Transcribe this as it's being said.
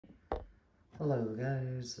Hello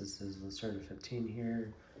guys, this is Lacerda15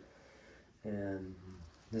 here, and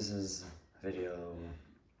this is a video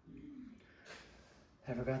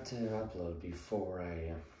I forgot to upload before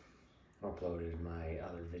I uploaded my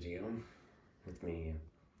other video with me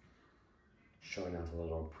showing off a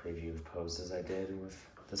little preview of poses I did with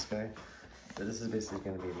this guy. But this is basically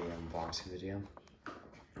going to be the unboxing video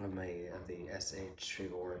of the SH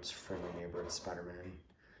Rewards Friendly Neighborhood Spider-Man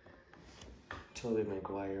Tobey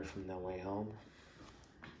Maguire from No Way Home.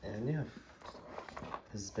 And yeah,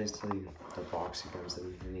 this is basically the box he comes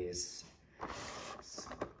in, and he's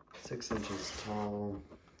 6 inches tall.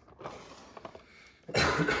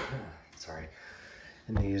 Sorry.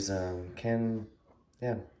 And these they can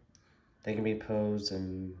be posed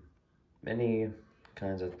in many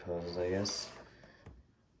kinds of poses, I guess.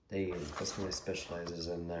 This one specializes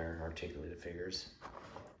in their articulated figures.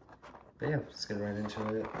 But yeah, let's get right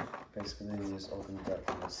into it. Basically, you just open it up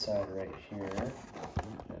from the side right here.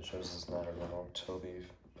 It shows it's not a little Tobey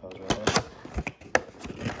pose right there.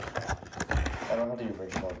 I don't have the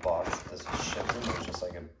original box that this was shipped in. It's just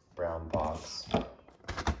like a brown box.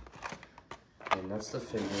 And that's the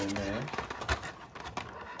figure in there.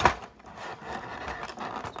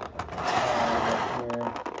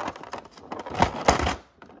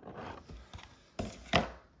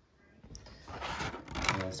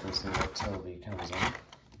 That's basically what Tobey comes in.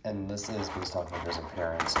 And this is based off of his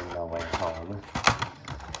appearance in No Way Home.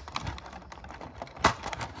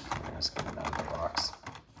 Let's get it out of the box.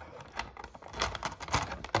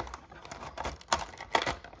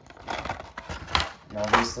 Now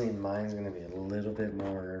obviously mine's going to be a little bit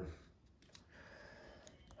more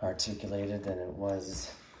articulated than it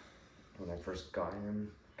was when I first got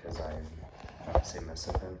him, because I obviously messed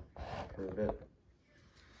with him for a bit.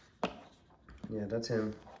 Yeah, that's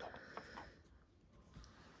him.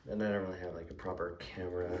 And I don't really have like a proper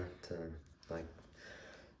camera to like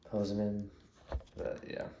pose him in, but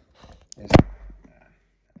yeah.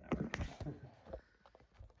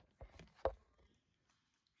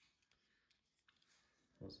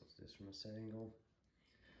 Let's do this from a side angle.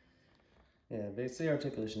 Yeah, basically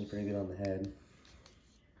articulation is pretty good on the head.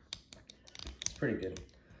 It's pretty good.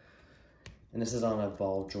 And this is on a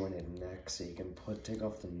ball jointed neck, so you can take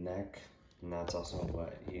off the neck, and that's also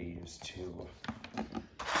what you use to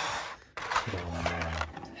put on the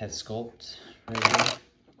head sculpt right here.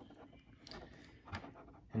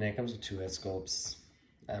 And then it comes with 2 head sculpts.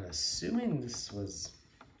 I'm assuming this was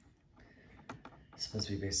supposed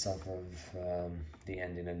to be based off of the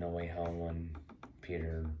ending of No Way Home when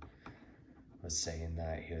Peter was saying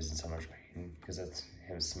that he was in so much pain, because that's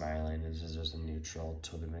him smiling. This is just a neutral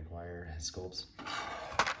Tobey Maguire head sculpts.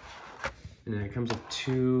 And then it comes with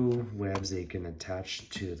 2 webs that you can attach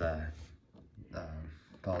to the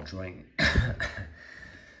ball joint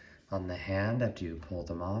on the hand after you pull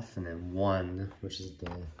them off, and then one, which is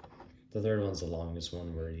the third one's the longest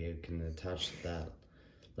one, where you can attach that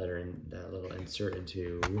little insert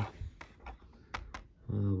into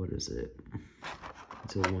what is it?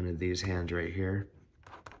 To one of these hands right here.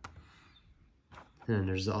 And then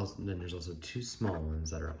there's also 2 small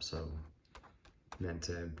ones that are also meant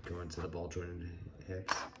to go into the ball jointed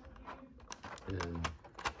hips. And then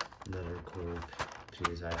another cool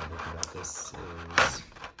piece I have looking at this is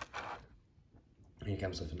he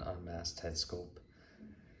comes with an unmasked head sculpt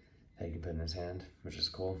that you can put in his hand, which is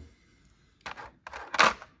cool.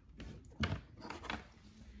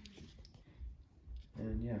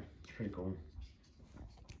 And yeah, it's pretty cool.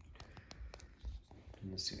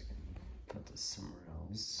 Let's see if I can put this somewhere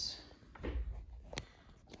else.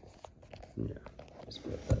 Yeah, just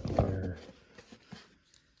put that there.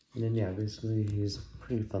 And then yeah, basically he's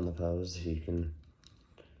pretty fun to pose. He can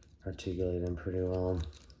articulate him pretty well.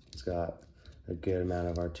 He's got a good amount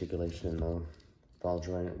of articulation in the ball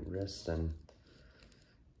joint wrist, and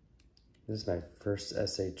this is my first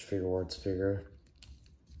SH Rewards figure.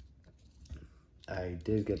 I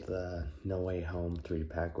did get the No Way Home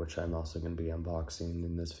 3-pack, which I'm also going to be unboxing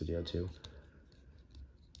in this video too.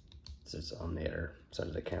 It's just on the other side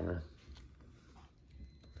of the camera.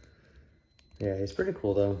 Yeah, he's pretty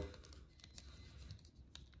cool though.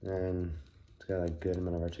 And it's got a good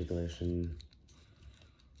amount of articulation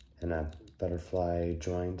and a butterfly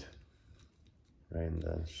joint right in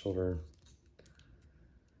the shoulder.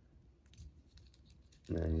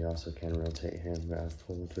 And then you also can rotate him at a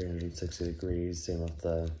full 360 degrees, same with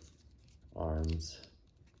the arms.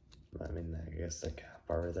 I mean, I guess the calf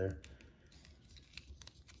bar right there.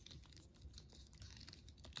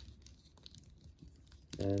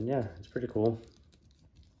 And yeah, it's pretty cool.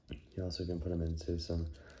 You also can put him into some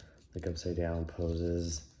like upside down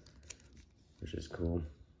poses, which is cool.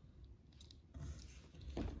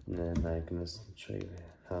 And then I can just show you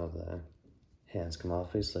how the hands come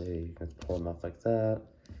off. Basically, you can pull them off like that.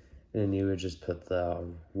 And then you would just put the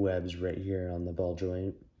webs right here on the ball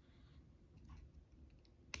joint.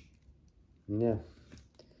 And yeah.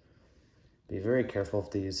 Be very careful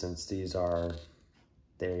with these, since they are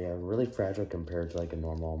really fragile compared to like a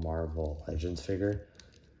normal Marvel Legends figure.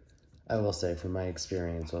 I will say, from my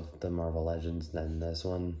experience with the Marvel Legends, then this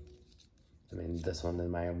one, this one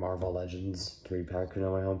in my Marvel Legends 3-pack or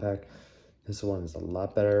No Way Home pack, this one is a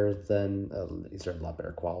lot better than, these are a lot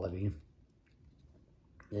better quality.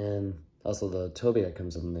 And also the Toby that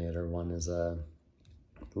comes in the other one is a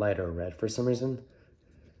lighter red for some reason.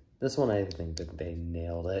 This one, I think that they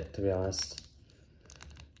nailed it, to be honest.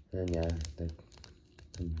 And yeah,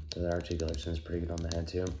 the articulation is pretty good on the head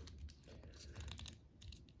too.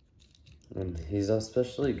 And he's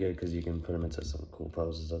especially good because you can put him into some cool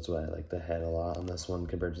poses. That's why I like the head a lot on this one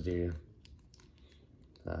compared to the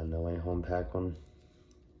No Way Home pack one.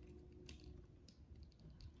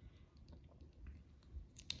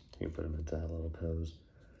 You can put him into that little pose.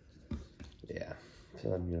 Yeah,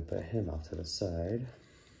 so I'm gonna put him off to the side.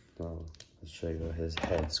 Well, let's show you his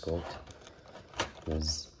head sculpt.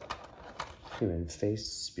 His human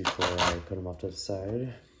face before I put him off to the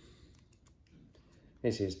side.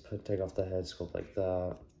 Basically, just take off the head sculpt like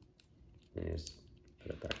that. And you just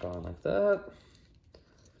put it back on like that.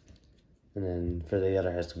 And then for the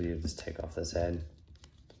other head sculpt, you just take off this head.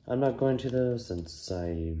 I'm not going to though, since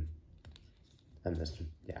I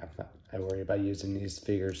worry about using these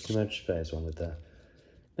figures too much, but I just wanted to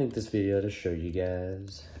make this video to show you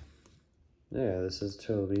guys. Yeah, this is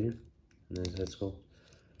Toby, and his head sculpt.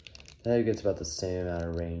 The head gets about the same amount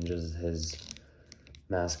of range as his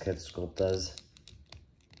mask head sculpt does.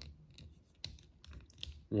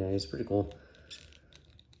 Yeah, he's pretty cool.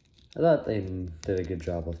 I thought they did a good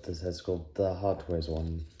job with this head sculpt. The Hot Toys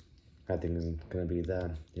one, I think, is gonna be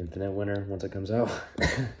the infinite winner once it comes out.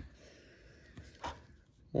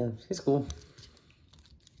 Yeah, he's cool.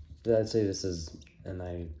 But I'd say this is, and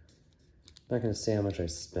I'm not gonna say how much I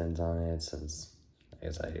spent on it, since I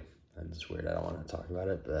guess I'm just weird. I don't want to talk about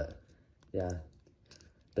it, but yeah.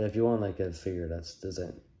 But if you want like a figure that's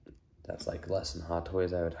like less than Hot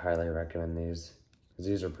Toys, I would highly recommend these, because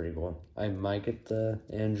these are pretty cool. I might get the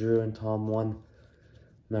Andrew and Tom one.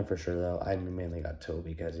 Not for sure though. I mainly got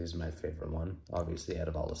Toby because he's my favorite one, obviously, out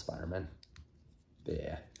of all the Spider-Man. But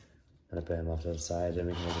yeah, I'm gonna put him off to the side and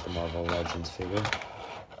we can look at the Marvel Legends figure.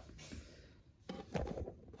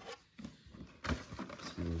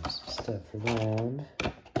 Let's move some stuff around.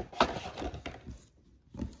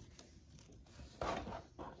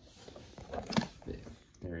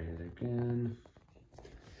 There he is again.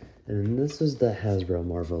 And this is the Hasbro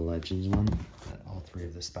Marvel Legends one. All three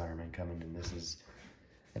of the Spider-Man coming, and this is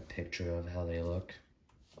a picture of how they look.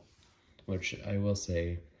 Which I will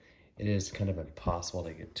say, it is kind of impossible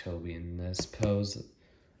to get Toby in this pose.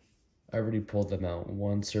 I already pulled them out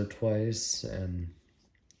once or twice and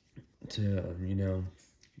to,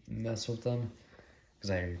 mess with them.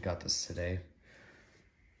 Because I got this today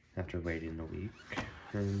after waiting a week.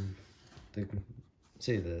 And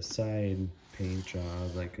the side paint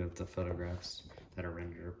job, like of the photographs that are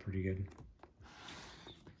rendered, are pretty good.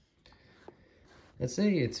 I'd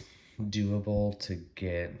say it's doable to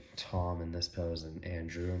get Tom in this pose and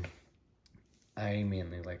Andrew. I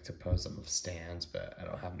mainly like to pose them with stands, but I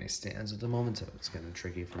don't have any stands at the moment, so it's kind of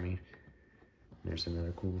tricky for me. There's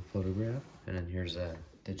another cool photograph, and then here's a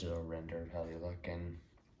digital render of how they look. And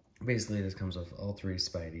basically this comes with all three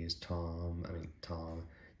Spideys, Tom,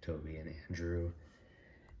 Toby, and Andrew.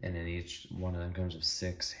 And then each one of them comes with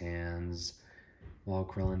 6 hands, wall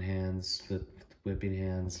crawling hands, whipping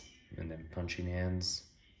hands, and then punching hands.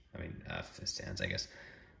 Fist hands, I guess.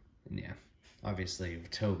 And yeah, obviously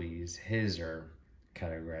Toby's, his are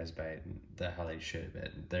categorized by how they should,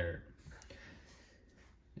 but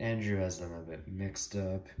Andrew has them a bit mixed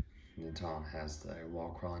up, and then Tom has the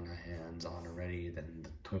wall crawling hands on already, then the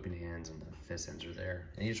whipping hands and the fist hands are there.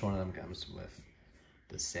 And each one of them comes with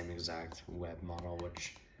the same exact web model,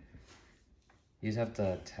 which you just have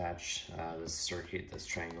to attach this circuit, this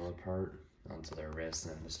triangular part, onto their wrist,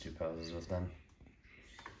 and then just do poses with them.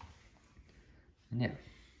 And yeah,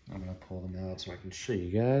 I'm gonna pull them out so I can show you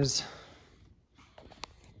guys.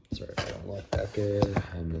 Sorry if I don't look that good.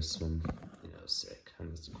 I'm just sick. I'm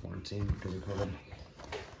just quarantined because of COVID.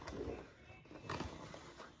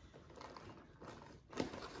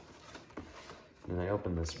 And I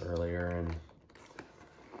opened this earlier, and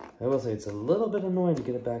I will say it's a little bit annoying to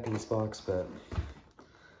get it back in this box, but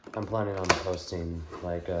I'm planning on posting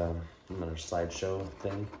like another slideshow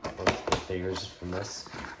thing with the figures from this.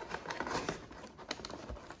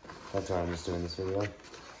 that's why I'm just doing this video.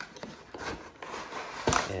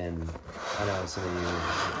 And I know some of you,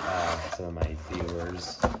 some of my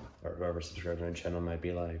viewers or whoever subscribes to my channel might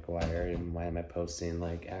be like, why am I posting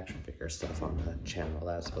like action figure stuff on the channel?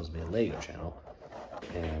 That's supposed to be a Lego channel.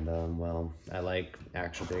 And well, I like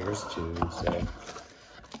action figures too, so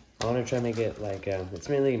I want to try to make it like, it's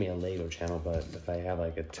mainly gonna be a Lego channel, but if I have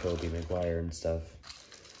like a Tobey Maguire and stuff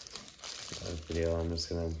video, I'm just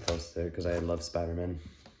gonna post it because I love Spider-Man.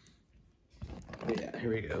 Yeah, here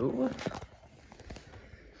we go.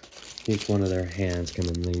 Each one of their hands come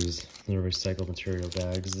in these little recycled material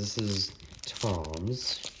bags. This is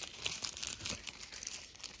Tom's.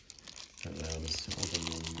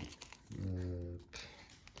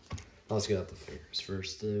 Let's get out the figures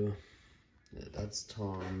first, though. Yeah, that's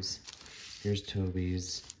Tom's. Here's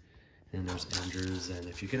Tobey's. And there's Andrew's. And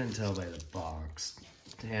if you couldn't tell by the box,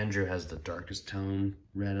 Andrew has the darkest tone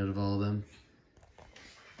red out of all of them.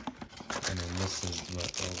 And then this is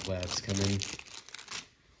what the webs come in.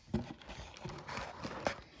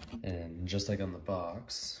 And just like on the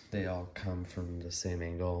box, they all come from the same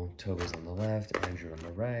angle. Tobey's on the left, Andrew on the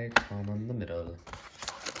right, Tom on the middle.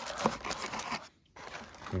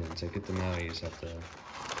 And to get them out, you just have to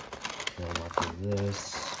pull them off of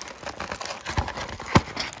this.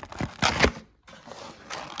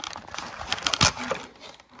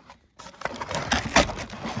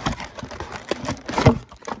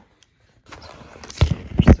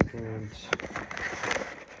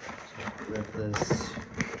 Rip this.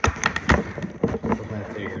 With my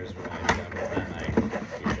figures, when I'm done with that, I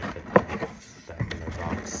usually put them back in their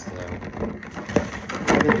box. So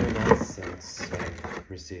I've been doing that since I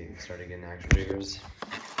started getting action figures.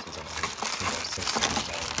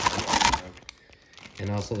 And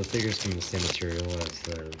also the figures come in the same material as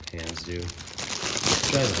their hands do.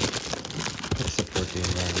 Try to support the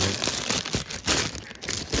environment.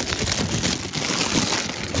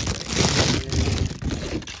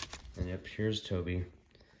 Yep, here's Tobey.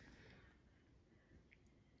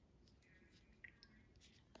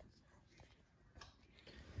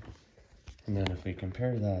 And then if we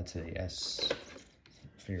compare that to the S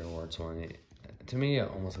Figure Awards one, to me it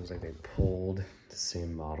almost looks like they pulled the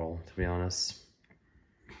same model, to be honest.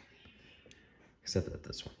 Except that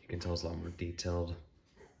this one, you can tell it's a lot more detailed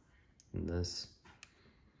than this.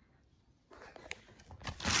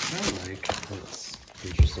 I like, that's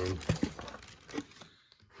interesting.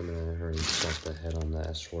 I'm gonna hurry and swap the head on the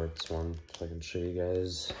S Schwartz one so I can show you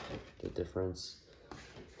guys the difference.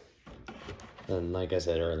 And like I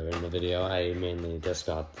said earlier in the video, I mainly just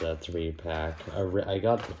got the 3-pack. I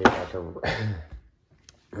got the 3-pack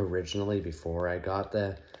originally before I got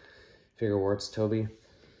the Figure Awards Tobey.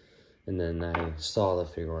 And then I saw the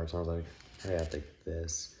Figure Awards and I was like, I have to get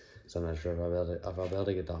this. So I'm not sure if I'll be able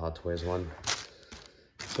to get the Hot Toys one.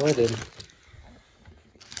 So I did.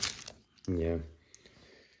 Yeah.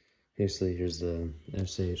 Basically, here's the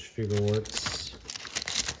SH Figure Awards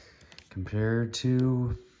compared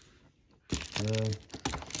to the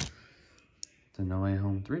No Way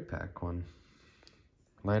Home 3-pack one.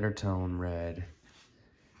 Lighter tone red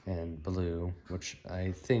and blue, which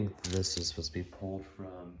I think this is supposed to be pulled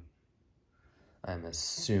from, I'm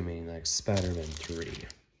assuming, like Spider-Man 3.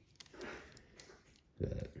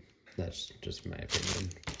 But that's just my opinion.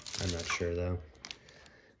 I'm not sure though.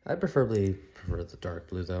 I prefer the dark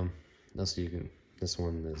blue though. This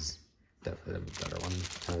one is definitely the better one,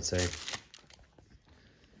 I would say.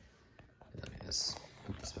 Let me just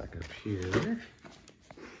put this back up here.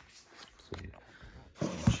 So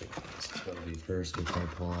check this Tobey first before I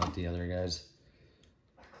pull out the other guys.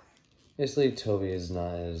 Basically, Tobey is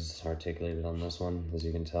not as articulated on this one, as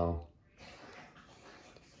you can tell.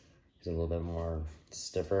 He's a little bit more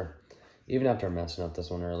stiffer. Even after messing up this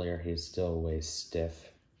one earlier, he's still way stiff.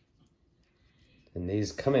 And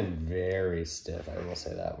these come in very stiff, I will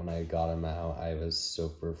say that. When I got him out, I was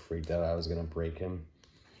super freaked out. I was going to break him.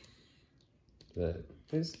 But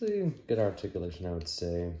basically, good articulation, I would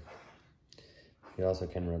say. You also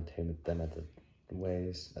can rotate them at the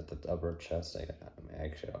waist, at the upper chest. I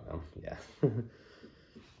actually don't know. Yeah.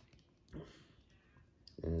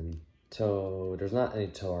 And toe, there's not any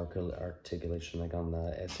toe articulation like on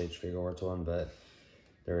the SH Figure Awards one, but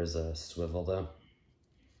there is a swivel though.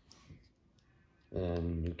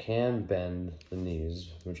 And you can bend the knees,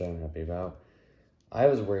 which I'm happy about. I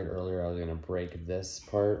was worried earlier I was gonna break this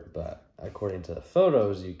part, but according to the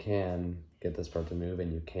photos, you can get this part to move,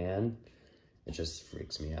 and you can. It just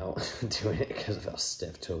freaks me out doing it because of how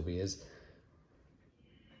stiff Tobey is.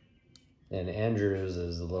 And Andrew's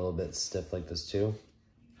is a little bit stiff like this too.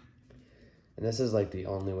 And this is like the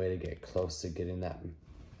only way to get close to getting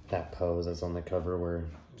that pose that's on the cover where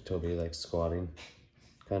Toby like squatting,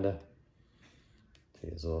 kinda.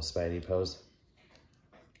 Take his little Spidey pose.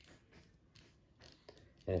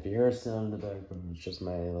 And if you hear a sound in the background, it's just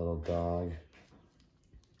my little dog.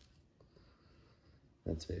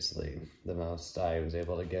 That's basically the most I was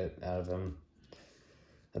able to get out of him.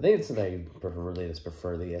 I think it's that I really just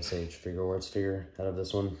prefer the SH Figure Arts figure out of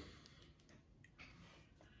this one.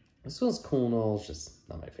 This one's cool and all, it's just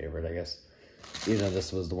not my favorite, I guess. Even though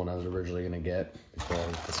this was the one I was originally going to get before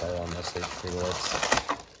I decided on SH Figure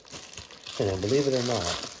Arts. And believe it or not,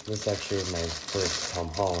 this actually is my first Tom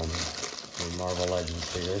Holland Marvel Legends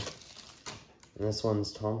figure. And this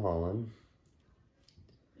one's Tom Holland.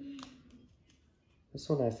 This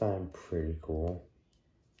one I find pretty cool.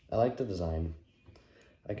 I like the design.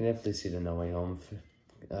 I can definitely see the No Way Home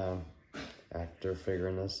actor figure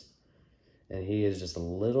in this. And he is just a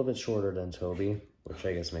little bit shorter than Toby, which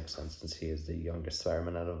I guess makes sense since he is the youngest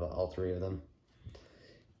Spider-Man out of all three of them.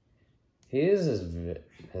 His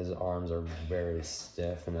arms are very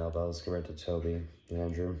stiff and elbows compared to Toby and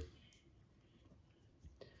Andrew.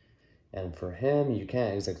 And for him, you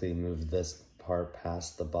can't exactly move this part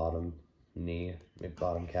past the bottom knee,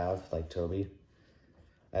 bottom calf, like Toby.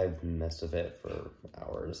 I've messed with it for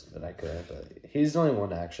hours, but I couldn't. But he's the only one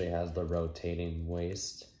that actually has the rotating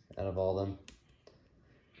waist out of all of them,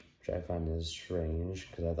 which I find is strange,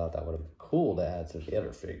 because I thought that would have been cool to add to the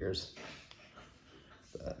other figures.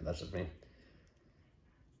 But that's just me.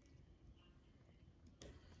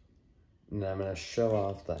 And I'm going to show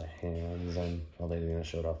off the hands. I'm probably going to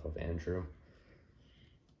show it off of Andrew.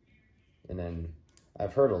 And then,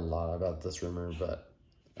 I've heard a lot about this rumor, but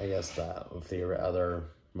I guess that with the other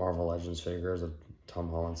Marvel Legends figures, of Tom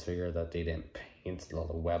Holland's figure, that they didn't paint all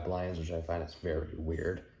the web lines, which I find is very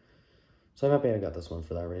weird. So I'm happy I got this one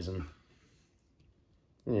for that reason.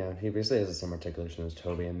 Yeah, he basically has the same articulation as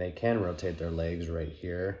Toby, and they can rotate their legs right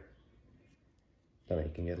here. That way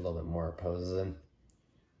you can get a little bit more poses in.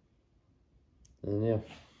 And yeah,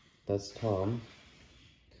 that's Tom.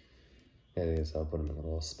 I guess I'll put him in a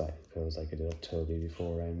little Spidey pose like I did with Toby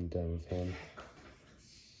before I'm done with him.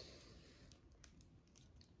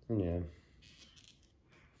 And yeah.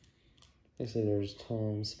 Basically there's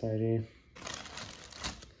Tom, Spidey.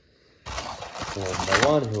 And the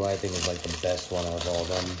one who I think is like the best one out of all of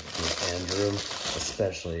them is Andrew.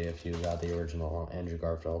 Especially if you got the original Andrew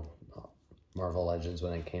Garfield Marvel Legends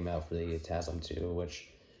when it came out for the TASM 2, which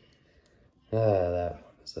that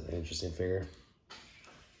was an interesting figure.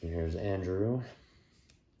 And here's Andrew,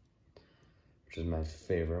 which is my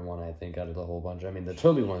favorite one, I think, out of the whole bunch. I mean, the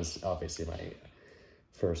Toby one is obviously my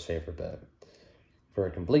first favorite, but for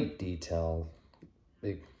a complete detail,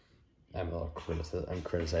 I'm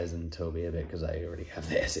criticizing Toby a bit because I already have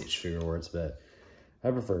the SH Figure Arts, but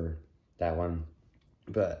I prefer that one.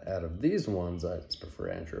 But out of these ones, I just prefer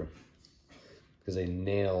Andrew, because they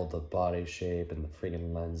nailed the body shape and the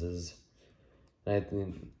freaking lenses. And I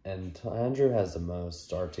think, and Andrew has the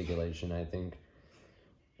most articulation, I think.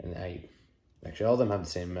 And actually all of them have the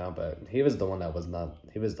same amount, but he was the one that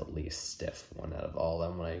he was the least stiff one out of all of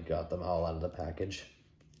them when I got them all out of the package.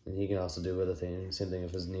 And he can also do other things, same thing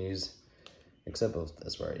with his knees. Except with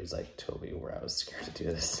this where he's like Toby, where I was scared to do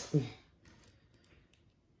this.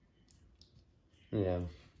 Yeah,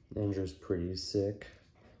 Andrew's pretty sick.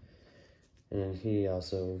 And then he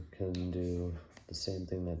also can do the same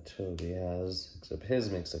thing that Toby has, except his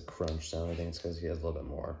makes a crunch sound. I think it's because he has a little bit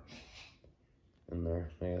more in there,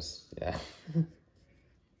 I guess. Yeah.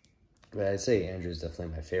 But I'd say Andrew's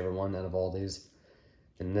definitely my favorite one out of all these.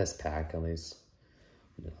 In this pack, at least.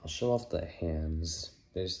 I'll show off the hands.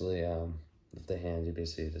 Basically, with the hands, you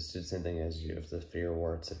basically just do the same thing as you have the Figure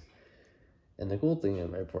Arts. And the cool thing,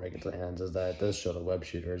 right before I get to the hands, is that it does show the web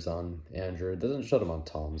shooters on Andrew. It doesn't show them on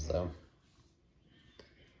Tom's, though.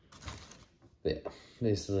 But yeah,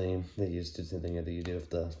 basically, they used to do the same thing that you do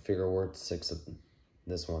with the Figure Arts, except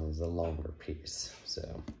this one is a longer piece.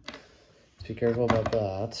 So, just be careful about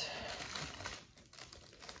that.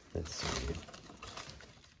 Let's see.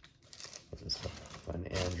 I'll just find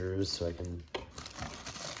Andrew's so I can...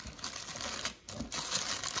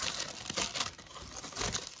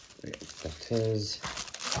 Okay, that's his.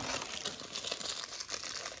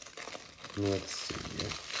 Let's see.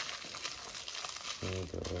 I'll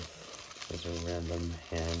go with... There's a random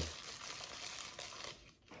hand.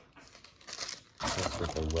 That's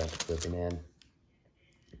with a wet flipping hand.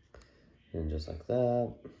 And just like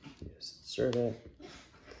that, you just insert it.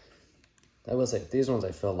 I will say, these ones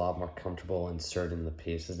I feel a lot more comfortable inserting the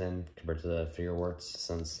pieces in compared to the Figure Arts,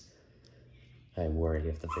 since I worry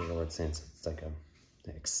if the Figure Arts, since it's like an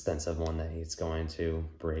expensive one that he's going to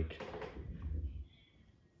break.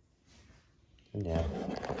 And yeah,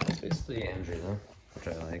 it's basically Andrew though, which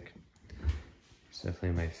I like. It's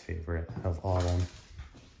definitely my favorite of all of them.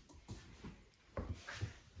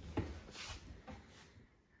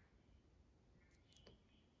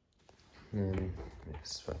 And then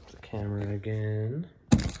swap the camera again.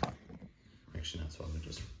 Actually, not swap it,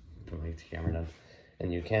 just put my camera down.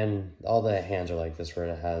 And you can, all the hands are like this, where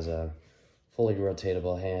it has a fully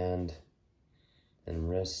rotatable hand and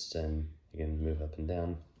wrist, and you can move up and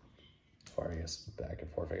down, or I guess back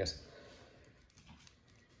and forth, I guess.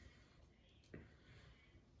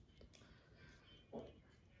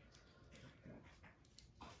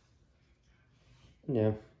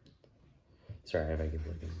 Yeah. Sorry if I keep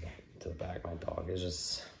looking back to the back. My dog is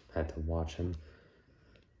just, I had to watch him.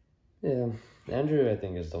 Yeah, Andrew I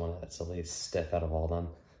think is the one that's the least stiff out of all of them.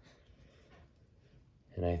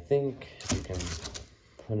 And I think you can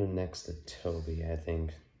put him next to Toby. I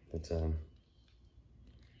think that's a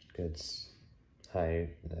good height.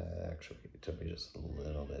 Actually, Toby's just a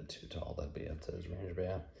little bit too tall. That'd be up to his range, but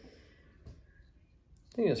yeah.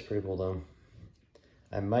 I think it's pretty cool though.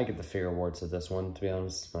 I might get the figure awards of this one, to be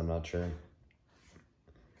honest. I'm not sure.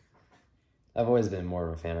 I've always been more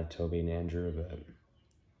of a fan of Toby and Andrew, but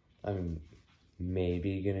I'm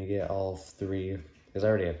maybe gonna get all three, because I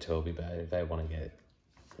already have Toby, but if I want to get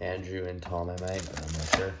Andrew and Tom, I might, but I'm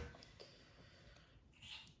not sure.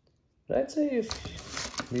 But I'd say if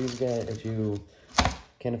you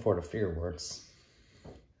can't afford a figure awards,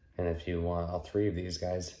 and if you want all three of these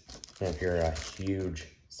guys, and if you're a huge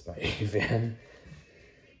Spidey fan,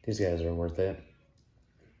 these guys are worth it.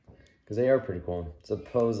 Because they are pretty cool.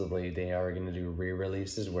 Supposedly, they are going to do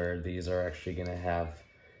re-releases where these are actually going to have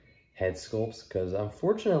head sculpts. Because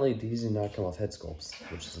unfortunately, these do not come off head sculpts,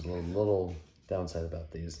 which is a little downside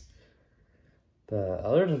about these. But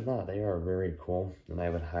other than that, they are very cool, and I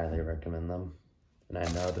would highly recommend them. And I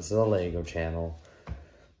know this is a Lego channel,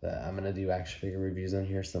 but I'm going to do action figure reviews on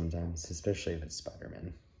here sometimes, especially if it's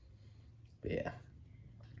Spider-Man. But yeah.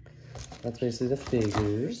 That's basically the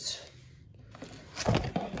figures.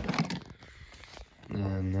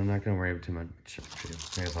 And I'm not going to worry too much.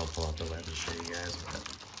 I guess I'll pull out the web and show you guys.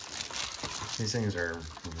 But these things are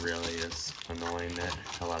really just annoying that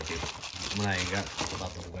a lot of people, when I got told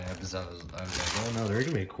about the webs, I was like, oh no, they're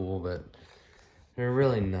going to be cool, but they're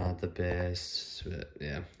really not the best. But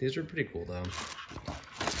yeah, these are pretty cool though.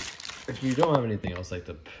 If you don't have anything else like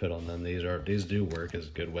to put on them, these do work as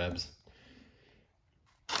good webs.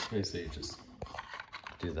 Basically, just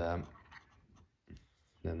do that.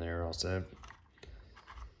 Then they're all set.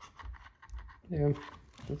 Yeah,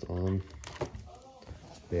 that's all.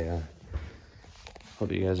 Yeah.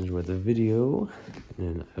 Hope you guys enjoyed the video,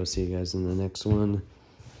 and I'll see you guys in the next one.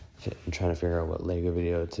 I'm trying to figure out what Lego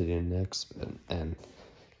video to do next, and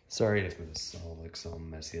sorry if it was all like so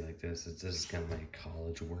messy like this. This is kind of my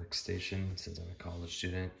college workstation since I'm a college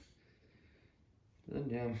student. Then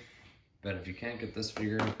yeah, but if you can't get this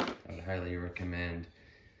figure, I would highly recommend.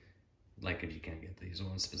 Like if you can't get these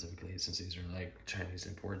ones specifically, since these are like Chinese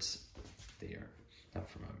imports, they are not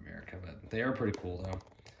from America, but they are pretty cool though.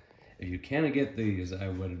 If you can't get these, I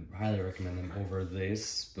would highly recommend them over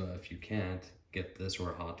this, but if you can't get this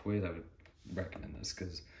or a Hot Toys, I would recommend this,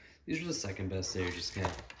 because these are the second best. They just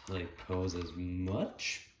can't really pose as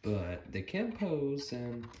much, but they can pose,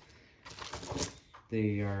 and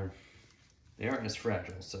they aren't as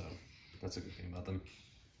fragile, so that's a good thing about them.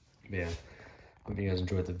 But yeah. Hope you guys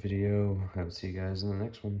enjoyed the video. I will see you guys in the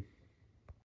next one.